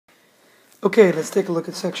Okay, let's take a look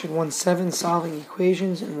at section 1.7, solving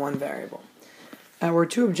equations in one variable. Our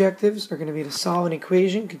two objectives are going to be to solve an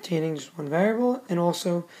equation containing just one variable and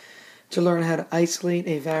also to learn how to isolate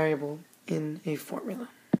a variable in a formula.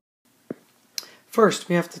 First,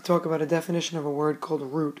 we have to talk about a definition of a word called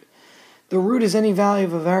root. The root is any value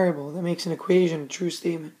of a variable that makes an equation a true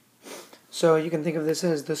statement. So you can think of this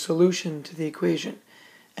as the solution to the equation,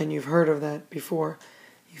 and you've heard of that before.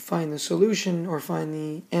 You find the solution or find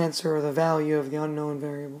the answer or the value of the unknown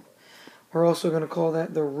variable. We're also going to call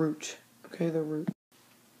that the root. Okay, the root.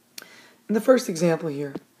 In the first example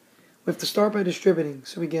here, we have to start by distributing.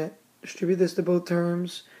 So we get distribute this to both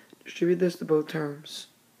terms, distribute this to both terms.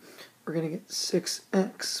 We're going to get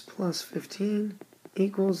 6x plus 15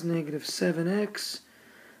 equals negative 7x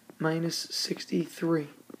minus 63.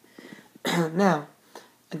 Now,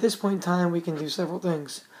 at this point in time, we can do several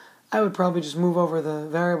things. I would probably just move over the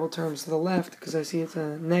variable terms to the left because I see it's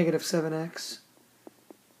a negative 7x.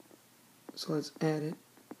 So let's add it.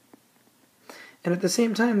 And at the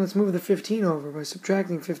same time, let's move the 15 over by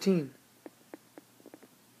subtracting 15.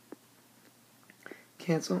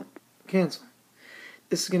 Cancel. Cancel.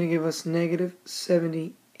 This is going to give us negative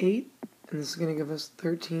 78, and this is going to give us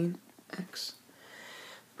 13x.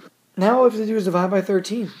 Now all we have to do is divide by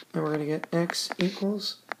 13, and we're going to get x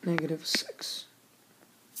equals negative 6.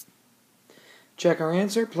 Check our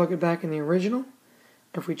answer, plug it back in the original.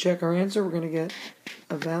 If we check our answer, we're going to get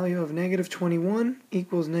a value of negative 21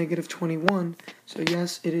 equals negative 21. So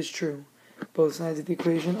yes, it is true. Both sides of the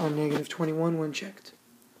equation are negative 21 when checked.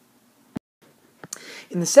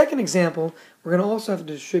 In the second example, we're going to also have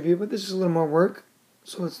to distribute, but this is a little more work.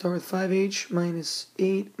 So let's start with 5h minus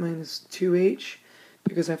 8 minus 2h,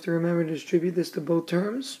 because I have to remember to distribute this to both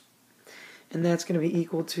terms. And that's going to be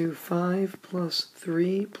equal to 5 plus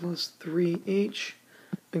 3 plus 3h,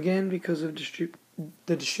 again because of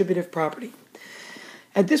the distributive property.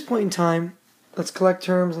 At this point in time, let's collect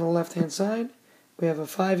terms on the left-hand side. We have a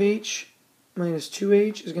 5h minus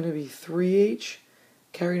 2h is going to be 3h,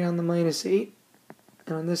 carry down the minus 8.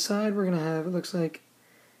 And on this side, we're going to have, it looks like,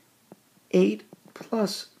 8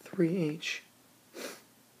 plus 3h.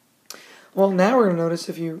 Well, now we're going to notice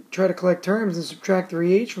if you try to collect terms and subtract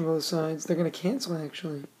 3h from both sides, they're going to cancel,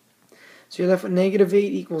 actually. So you're left with negative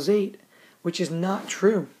 8 equals 8, which is not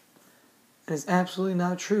true. It is absolutely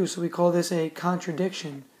not true, so we call this a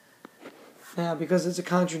contradiction. Now, because it's a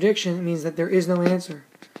contradiction, it means that there is no answer.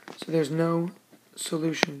 So there's no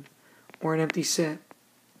solution, or an empty set,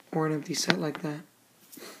 like that.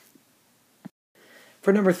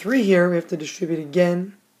 For number 3 here, we have to distribute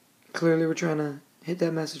again. Clearly, we're trying to hit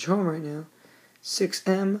that message home right now.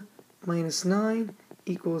 6m minus 9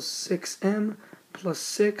 equals 6m plus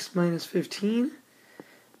 6 minus 15.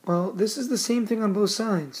 Well, this is the same thing on both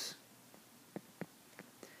sides.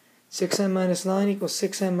 6m minus 9 equals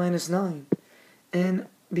 6m minus 9. And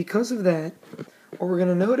because of that, what we're going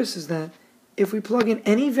to notice is that if we plug in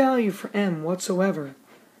any value for m whatsoever,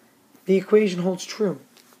 the equation holds true.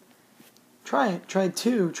 Try it. Try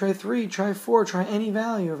 2, try 3, try 4, try any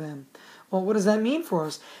value of m. Well, what does that mean for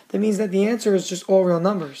us? That means that the answer is just all real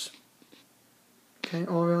numbers. Okay,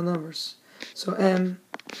 all real numbers. So m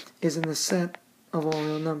is in the set of all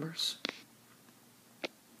real numbers.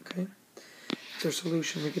 Okay, it's our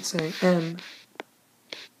solution. We could say m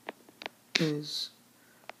is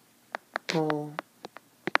all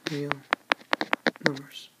real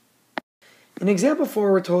numbers. In example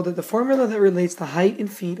 4, we're told that the formula that relates the height in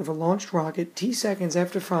feet of a launched rocket t seconds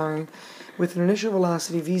after firing with an initial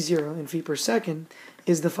velocity v0 in feet per second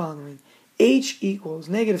is the following. H equals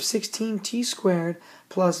negative 16t squared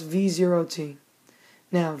plus v0t.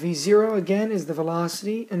 Now, v0 again is the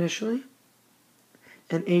velocity initially,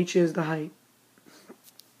 and h is the height.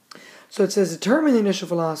 So it says determine the initial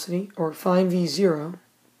velocity, or find v0,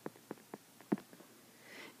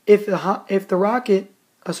 if the rocket,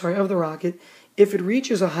 if it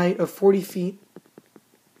reaches a height of 40 feet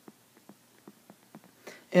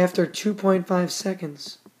after 2.5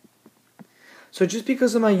 seconds. So just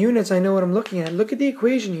because of my units, I know what I'm looking at. Look at the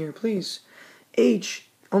equation here, please. H,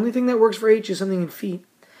 only thing that works for H is something in feet.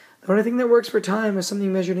 The only thing that works for time is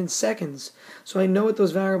something measured in seconds. So I know what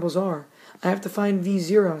those variables are. I have to find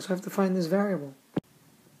v0, so I have to find this variable.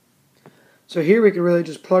 So here we can really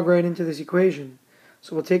just plug right into this equation.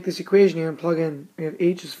 So we'll take this equation here and plug in. We have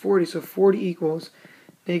h is 40, so 40 equals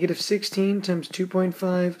negative 16 times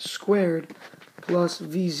 2.5 squared plus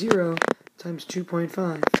v0 times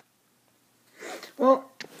 2.5. Well,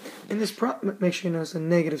 in this problem, make sure you notice a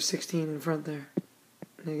negative 16 in front there.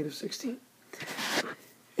 Negative 16.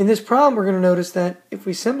 In this problem, we're going to notice that if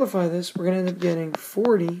we simplify this, we're going to end up getting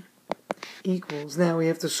 40 equals, now we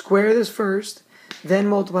have to square this first, then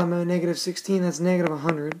multiply by negative 16, that's negative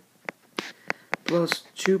 100, plus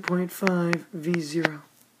 2.5 v0.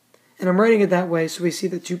 And I'm writing it that way so we see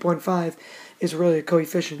that 2.5 is really a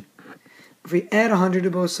coefficient. If we add 100 to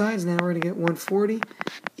both sides, now we're going to get 140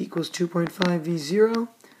 equals 2.5 v0,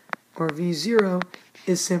 or v0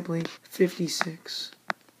 is simply 56.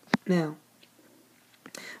 Now,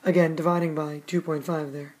 again, dividing by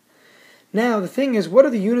 2.5 there. Now, the thing is, what are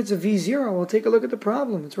the units of v0? Well, take a look at the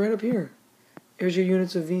problem. It's right up here. Here's your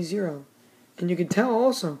units of v0. And you can tell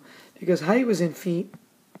also, because height was in feet,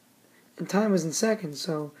 and time was in seconds,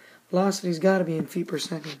 so velocity's got to be in feet per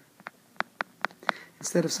second,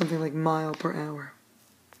 instead of something like mile per hour.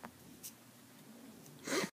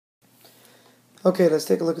 Okay, let's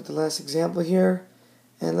take a look at the last example here.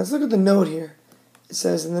 And let's look at the note here. It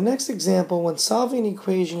says, in the next example, when solving an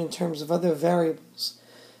equation in terms of other variables,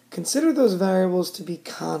 consider those variables to be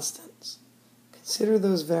constants. Consider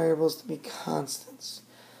those variables to be constants.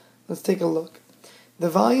 Let's take a look. The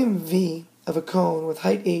volume V of a cone with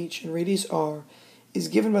height h and radius r is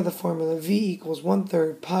given by the formula V equals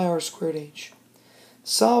 1/3 pi r squared h.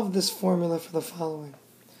 Solve this formula for the following.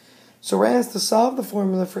 So we're asked to solve the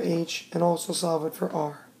formula for h and also solve it for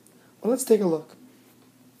r. Well, let's take a look.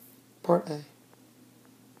 Part A.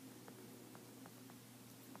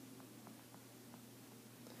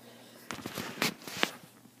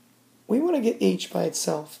 We want to get h by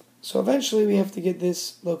itself. So eventually we have to get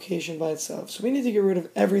this location by itself. So we need to get rid of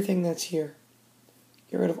everything that's here.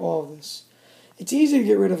 Get rid of all of this. It's easy to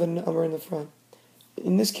get rid of a number in the front.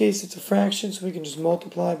 In this case, it's a fraction, so we can just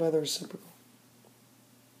multiply by the reciprocal.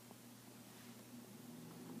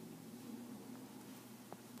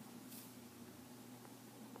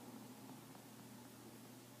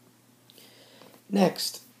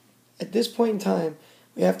 Next, at this point in time,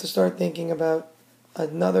 we have to start thinking about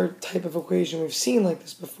another type of equation we've seen like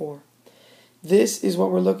this before. This is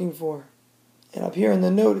what we're looking for. And up here in the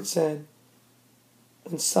note it said,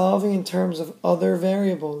 when solving in terms of other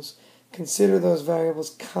variables, consider those variables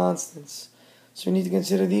constants. So we need to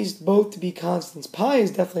consider these both to be constants. Pi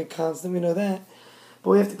is definitely a constant, we know that. But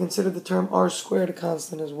we have to consider the term r squared a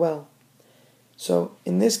constant as well. So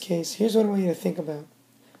in this case, here's what I want you to think about.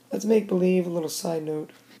 Let's make believe, a little side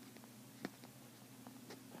note.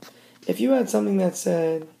 If you had something that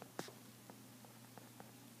said,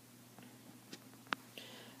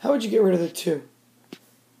 how would you get rid of the 2?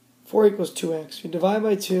 4 equals 2x. You divide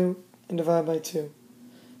by 2 and divide by 2.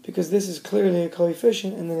 Because this is clearly a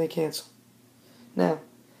coefficient and then they cancel. Now,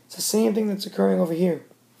 it's the same thing that's occurring over here.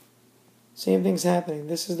 Same thing's happening.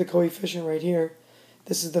 This is the coefficient right here.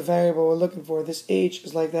 This is the variable we're looking for. This h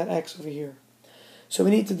is like that x over here. So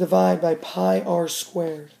we need to divide by pi r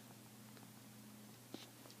squared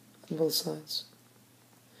on both sides.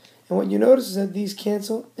 And what you notice is that these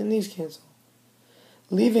cancel and these cancel,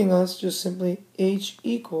 leaving us just simply h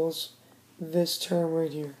equals this term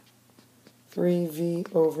right here,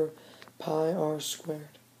 3v over pi r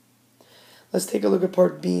squared. Let's take a look at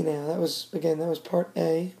part B now. That was part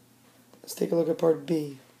A. Let's take a look at part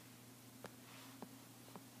B.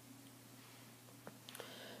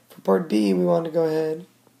 For part B, we want to go ahead,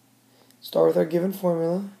 start with our given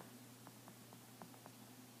formula.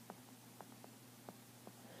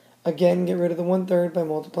 Again, get rid of the 1/3 by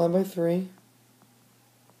multiplying by 3.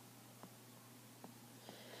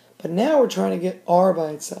 But now we're trying to get r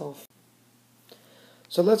by itself.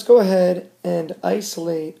 So let's go ahead and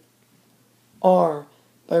isolate r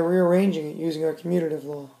by rearranging it using our commutative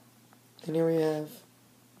law. And here we have.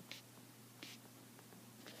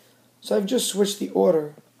 So I've just switched the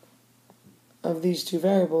order of these two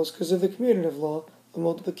variables because of the commutative law of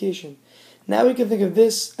multiplication. Now we can think of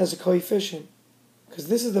this as a coefficient because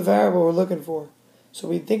this is the variable we're looking for. So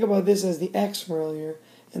we think about this as the x from earlier,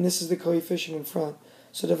 and this is the coefficient in front.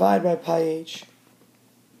 So divide by pi h.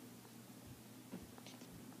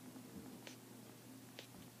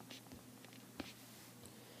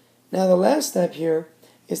 Now the last step here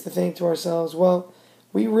is to think to ourselves, well,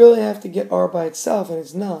 we really have to get r by itself, and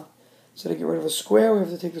it's not. So to get rid of a square, we have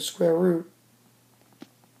to take the square root.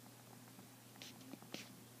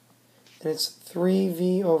 And it's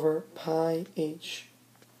 3v over pi h.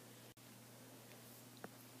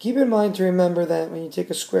 Keep in mind to remember that when you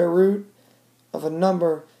take a square root of a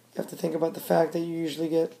number, you have to think about the fact that you usually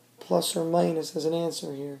get plus or minus as an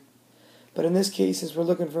answer here. But in this case, since we're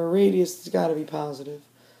looking for a radius, it's got to be positive.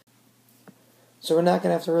 So we're not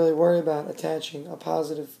going to have to really worry about attaching a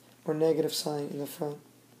positive or negative sign in the front.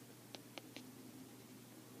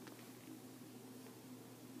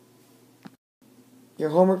 Your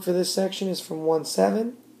homework for this section is from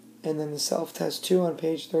 1-7. And then the self-test 2 on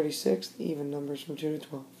page 36, the even numbers from 2 to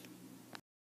 12.